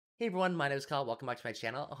Hey everyone, my name is Kyle. Welcome back to my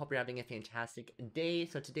channel. I hope you're having a fantastic day.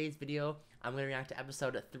 So today's video, I'm going to react to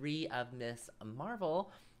episode 3 of Miss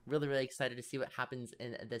Marvel. Really excited to see what happens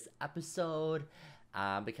in this episode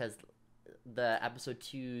because the episode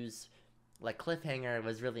 2's cliffhanger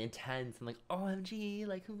was really intense. I'm like, OMG,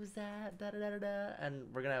 who was that?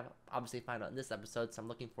 And we're going to obviously find out in this episode, so I'm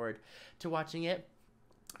looking forward to watching it.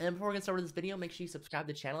 And before we get started with this video, make sure you subscribe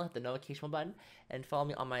to the channel, hit the notification button, and follow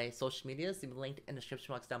me on my social medias. Leave a link in the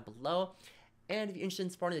description box down below. And if you're interested in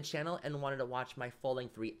supporting the channel and wanted to watch my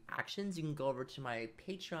full-length reactions, you can go over to my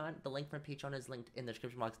Patreon. The link for my Patreon is linked in the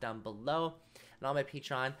description box down below. And on my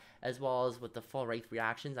Patreon, as well as with the full-length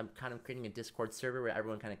reactions, I'm kind of creating a Discord server where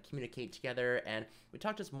everyone kind of communicate together. And we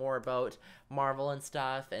talk just more about Marvel and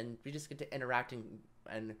stuff, and we just get to interact and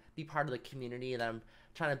be part of the community that I'm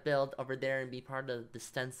trying to build over there and be part of the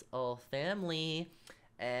Stencell family.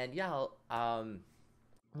 And yeah,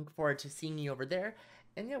 look forward to seeing you over there.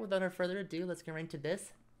 And yeah, without further ado, let's get right into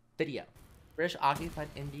this video. British occupied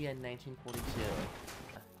India in 1942.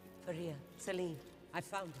 Faria, Celine, I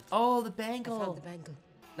found it. Oh, the bangle. I found the bangle.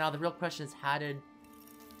 Now the real question is, how did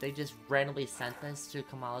they just randomly send this to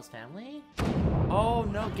Kamala's family? Oh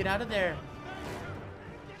no, get out of there.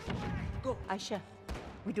 Go, Aisha.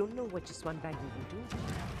 We don't know what just one bangle will do.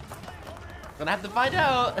 Gonna have to find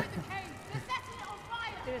out. Hey,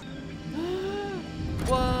 they're setting it on fire!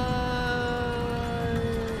 What?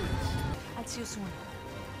 I'll see you soon.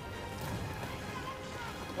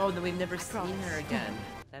 Oh, then we've never seen her again.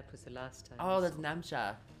 That was the last time. Oh, that's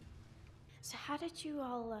Namcha. So how did you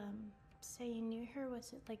all say you knew her?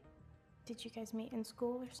 Was it did you guys meet in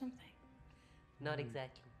school or something? Not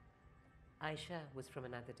exactly. Aisha was from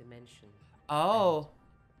another dimension. Oh.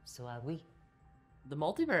 So are we. The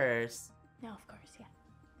multiverse. No, of course, yeah.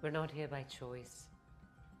 We're not here by choice.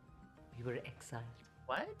 We were exiled.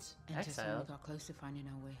 What? And just when we Exiled? got close to finding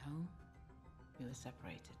our way home, we were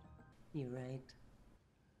separated. You're right.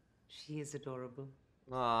 She is adorable.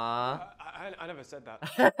 Aww. I never said that.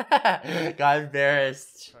 Got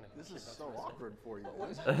embarrassed. This is so awkward for you.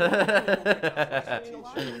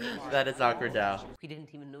 That is awkward now. We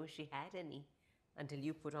didn't even know she had any until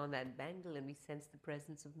you put on that bangle and we sensed the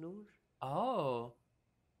presence of Noor. Oh.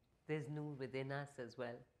 There's Noor within us as well.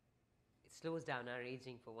 It slows down our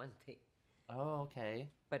aging for one thing. Oh,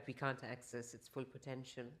 okay. But we can't access its full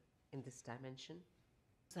potential in this dimension.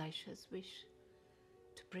 It's Aisha's wish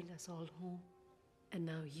to bring us all home. And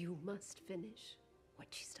now you must finish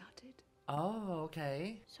what she started. Oh,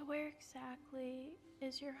 okay. So where exactly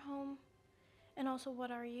is your home? And also,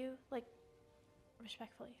 what are you?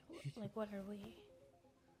 Respectfully, what are we?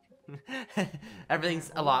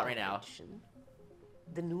 Everything's a lot right now.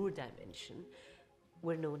 The Noor dimension,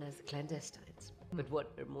 we're known as the clandestines. But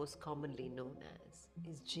what we're most commonly known as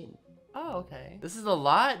is Jinn. Oh, okay. This is a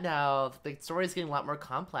lot now. The story's getting a lot more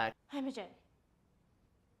complex. I'm a Jinn.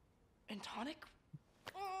 And tonic?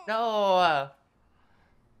 No.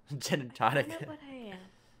 Gin and tonic. I know what I am.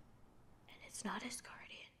 And it's not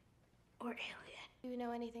Asgardian or alien. Do you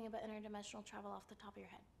know anything about interdimensional travel off the top of your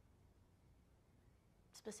head?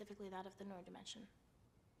 Specifically that of the Noor dimension.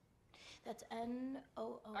 That's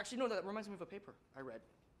N-O-O. Actually, no, that reminds me of a paper I read.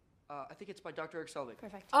 I think it's by Dr. Eric Selvig.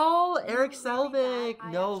 Perfect. Oh, Eric Before you read Selvig. that,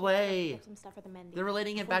 I No actually way. have some stuff for the Mendy. They're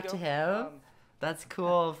relating it Before back we to go, him? That's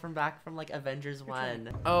cool. From Avengers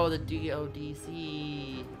 1. Oh, the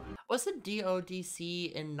DODC. What's the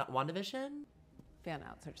DODC in WandaVision? Fan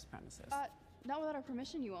out, search premises. Not without our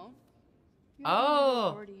permission, you won't. You Oh. have no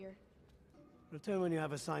authority here. Return when you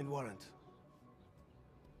have a signed warrant.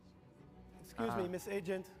 Excuse me, Miss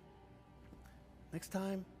Agent. Next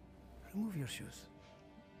time, remove your shoes.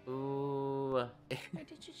 Ooh. Or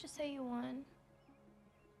did you just say you won?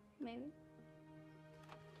 Maybe.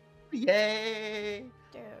 Yay!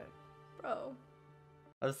 Dude. Bro.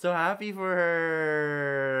 I'm so happy for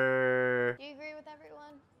her. Do you agree with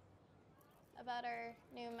everyone about our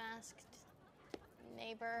new masked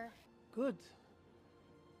neighbor? Good.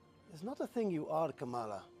 It's not a thing you are,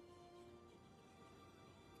 Kamala.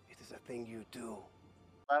 It is a thing you do.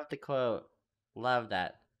 Love the quote. Love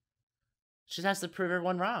that. She just has to prove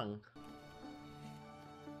everyone wrong.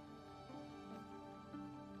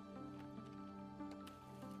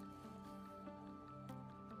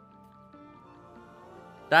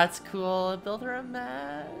 That's cool. Build her a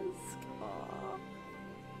mask. Aww.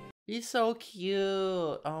 He's so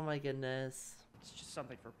cute. Oh my goodness. It's just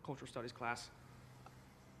something for cultural studies class.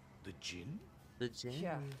 The Jinn? The Jinn.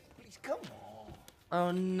 Yeah. Please, come on.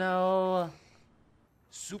 Oh no.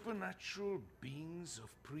 Supernatural beings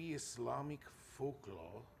of pre-Islamic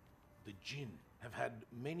folklore, the Jinn, have had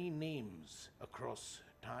many names across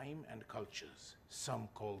time and cultures. Some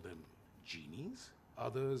call them genies,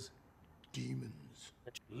 others demons.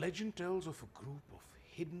 Legend tells of a group of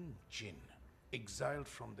hidden jinn, exiled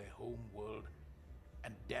from their home world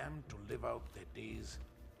and damned to live out their days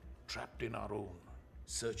trapped in our own,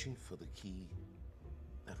 searching for the key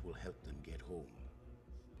that will help them get home.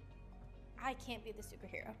 I can't be the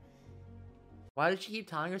superhero. Why does she keep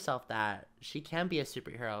telling herself that? She can be a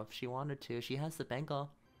superhero if she wanted to. She has the bangle.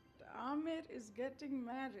 Ahmed is getting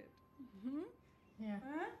married. Hmm? Yeah.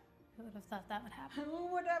 Huh? Who would have thought that would happen? Who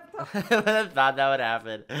would have thought? I would have thought that would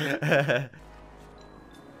happen.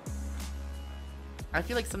 I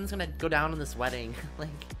feel like something's gonna go down in this wedding. Like,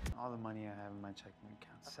 all the money I have in my checking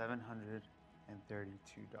account, $732.49.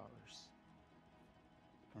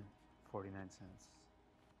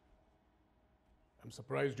 I'm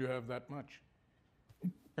surprised you have that much.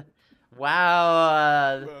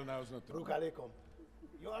 wow. Well, now's not the Ruk alaikum.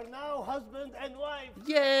 You are now husband and wife.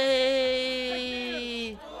 Yay!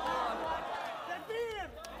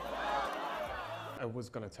 I was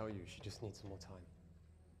gonna tell you, she just needs some more time.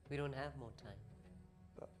 We don't have more time.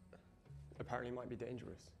 But apparently it might be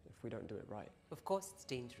dangerous if we don't do it right. Of course it's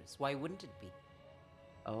dangerous. Why wouldn't it be?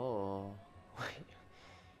 Oh. Wait,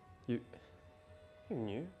 you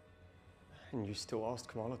knew? And you still asked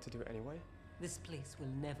Kamala to do it anyway? This place will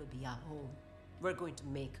never be our home. We're going to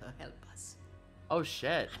make her help us. Oh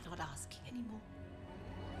shit. I'm not asking anymore.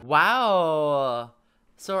 Wow.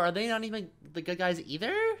 So are they not even the good guys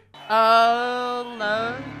either? Oh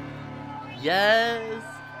no. Yes.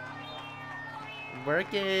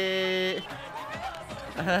 Work it.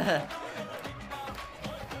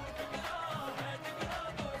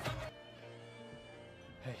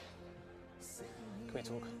 Hey, can we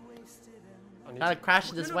talk? Gotta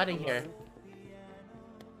crash this wedding here.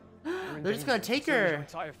 They're just gonna take her. Your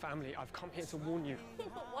entire family. I've come here to warn you.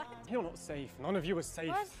 What? You're not safe. None of you are safe.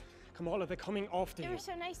 What? Kamala, they're coming after They you. were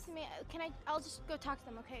so nice to me. I'll just go talk to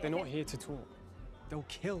them, okay? They're okay? not here to talk. They'll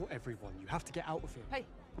kill everyone. You have to get out of here. Hey,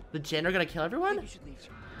 The Jinn are gonna kill everyone? you should leave.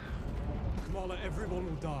 Kamala, everyone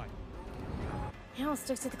will die. You know,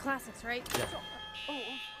 stick to the classics, right? Yeah. Oh.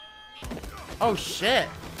 Oh shit.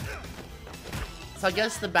 So I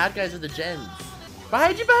guess the bad guys are the Jinns.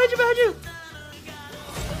 Behind you, behind you, behind you!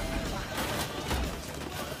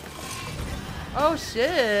 Oh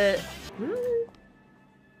shit.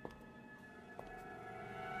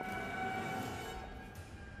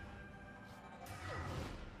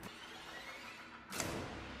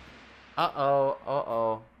 Uh-oh,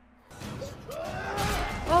 uh-oh.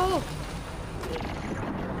 Oh!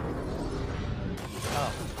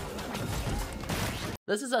 Oh.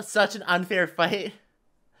 This is such an unfair fight.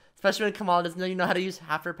 Especially when Kamala doesn't even know how to use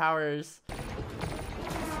half her powers.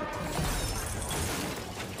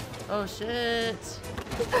 Oh shit.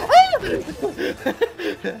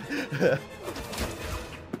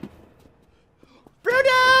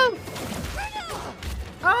 Bruno!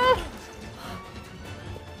 Oh!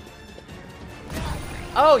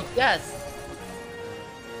 Oh, yes!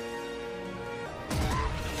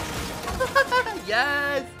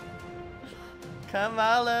 Yes!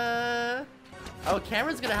 Kamala! Oh,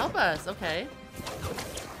 Cameron's gonna help us. Okay.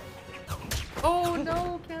 Oh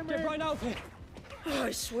no, Cameron! Get right out of here! Oh,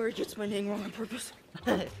 I swear he gets my name wrong on purpose.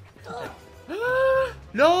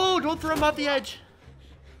 No! Don't throw him off the edge!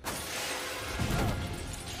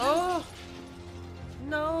 Oh!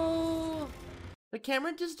 No! Did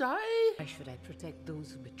Cameron just die? Why should I protect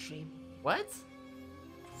those who betray me? What?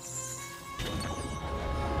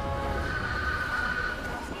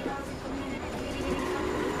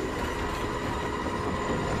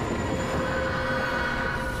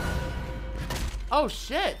 Oh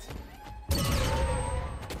shit!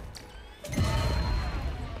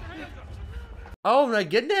 Oh my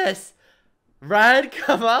goodness! Ryan,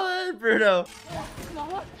 Kamala, and Bruno.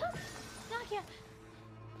 Kamala? Nakia!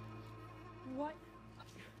 What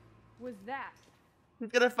was that? He's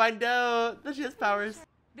gonna find out that she has powers.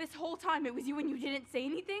 This whole time it was you and you didn't say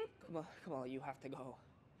anything? Come on, you have to go.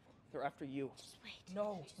 They're after you. Just wait.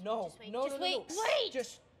 No, Just no, wait. no, Just no, wait. no. Wait!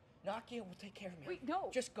 Just Nakia will take care of me. Wait, no.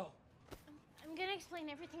 Just go. I'm gonna explain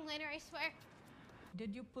everything later, I swear.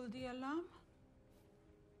 Did you pull the alarm?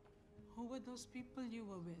 Who were those people you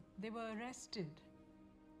were with? They were arrested.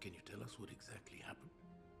 Can you tell us what exactly happened?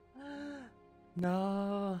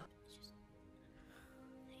 No.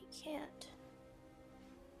 I can't.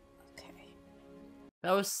 Okay.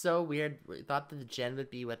 That was so weird. We thought that the Jen would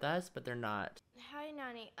be with us, but they're not. Hi,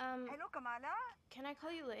 Nani. Hello, Kamala. Can I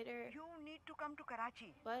call you later? You need to come to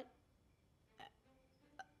Karachi. What?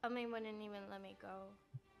 Ami wouldn't even let me go.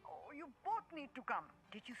 Oh, you both need to come.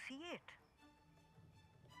 Did you see it?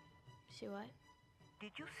 See what?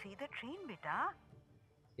 Did you see the train, beta?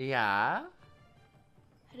 Yeah.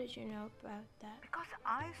 How did you know about that? Because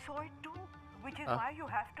I saw it too, which is Oh. why you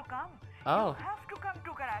have to come. Oh. You have to come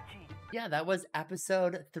to Karachi. Yeah, that was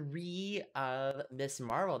episode 3 of Miss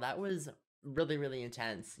Marvel. That was really, really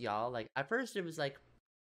intense, y'all. Like, at first it was like,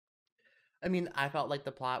 I mean, I felt like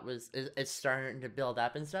the plot was it's starting to build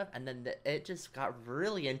up and stuff, and then it just got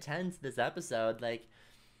really intense this episode. Like,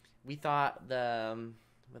 we thought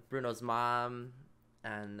with Bruno's mom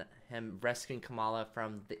and him rescuing Kamala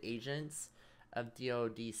from the agents of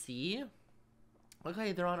DODC.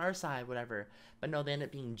 Okay, they're on our side, whatever. But no, they end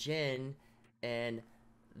up being Jin, and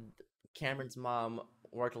Cameron's mom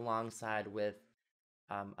worked alongside with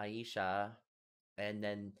Aisha, and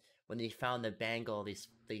then when they found the bangle, they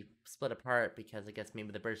split apart because I guess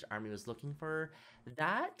maybe the British Army was looking for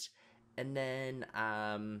that, and then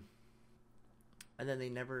they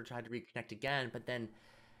never tried to reconnect again. But then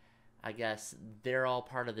I guess they're all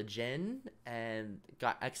part of the Jinn and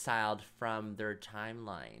got exiled from their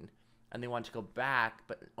timeline. And they want to go back,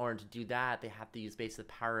 but in order to do that, they have to use basically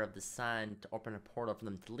the power of the sun to open a portal for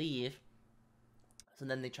them to leave. So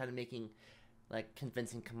then they try to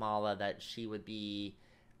convincing Kamala that she would be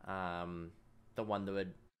the one that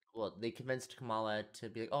would. Well, they convinced Kamala to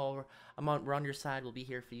be like, "Oh, we're on your side. We'll be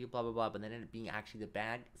here for you." Blah blah blah. But then ended up being actually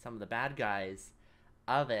some of the bad guys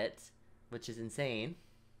of it, which is insane.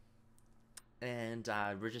 And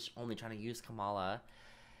we're just only trying to use Kamala,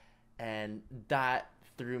 and that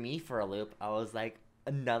threw me for a loop. I was like,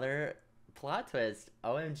 another plot twist,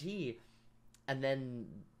 OMG. And then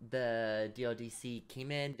the DODC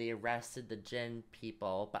came in, they arrested the Jinn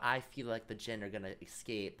people, but I feel like the Jinn are gonna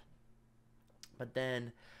escape. But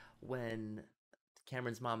then when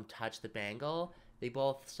Cameron's mom touched the bangle, they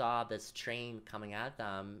both saw this train coming at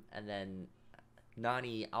them, and then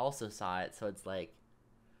Nani also saw it, so it's like,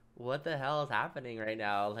 what the hell is happening right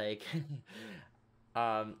now? Like,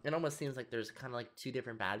 it almost seems like there's kind of like two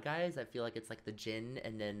different bad guys. I feel like it's like the Jinn,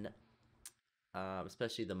 and then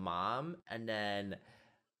especially the mom, and then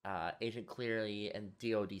Agent Cleary and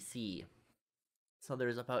DODC. So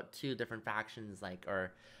there's about two different factions, like,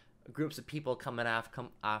 or groups of people coming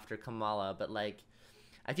after Kamala. But like,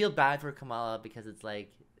 I feel bad for Kamala because it's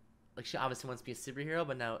like she obviously wants to be a superhero,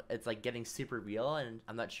 but now it's like getting super real, and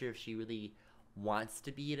I'm not sure if she really wants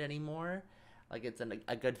to be it anymore. Like, it's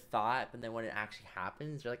a good thought, but then when it actually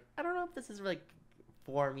happens, you're like, I don't know if this is like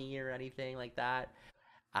for me or anything like that.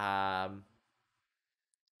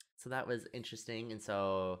 So that was interesting, and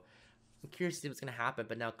so I'm curious to see what's gonna happen.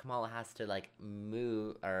 But now Kamala has to like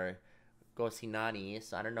move or go see Nani,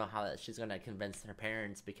 so I don't know how she's gonna convince her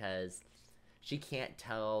parents, because she can't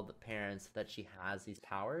tell the parents that she has these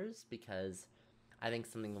powers, because I think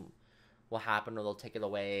something will happen, or they'll take it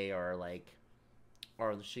away, or like,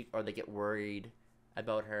 or they get worried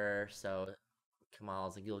about her. So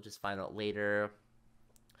Kamala's like, you'll just find out later.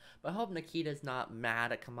 But I hope Nikita's not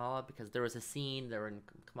mad at Kamala, because there was a scene there when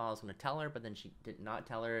Kamala was going to tell her, but then she did not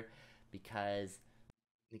tell her because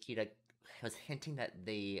Nikita was hinting that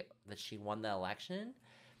she won the election.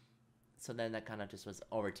 So then that kind of just was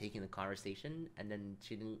overtaking the conversation, and then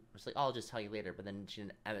she didn't. Was like, oh, I'll just tell you later. But then she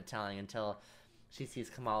didn't end up telling until she sees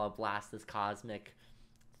Kamala blast this cosmic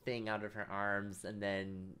thing out of her arms, and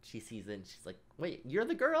then she sees it, and she's like, "Wait, you're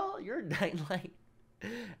the girl? You're Nightlight?"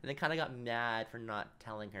 And they kind of got mad for not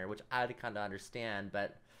telling her, which I kind of understand,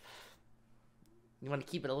 but you want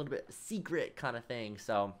to keep it a little bit secret kind of thing.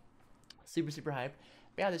 So super hyped.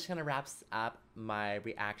 But yeah, this kind of wraps up my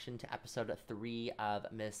reaction to episode 3 of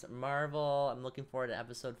Miss Marvel. I'm looking forward to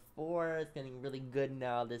episode 4. It's getting really good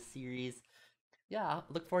now, this series. Yeah,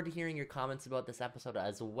 look forward to hearing your comments about this episode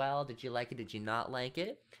as well. Did you like it? Did you not like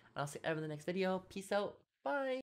it? And I'll see you in the next video. Peace out. Bye.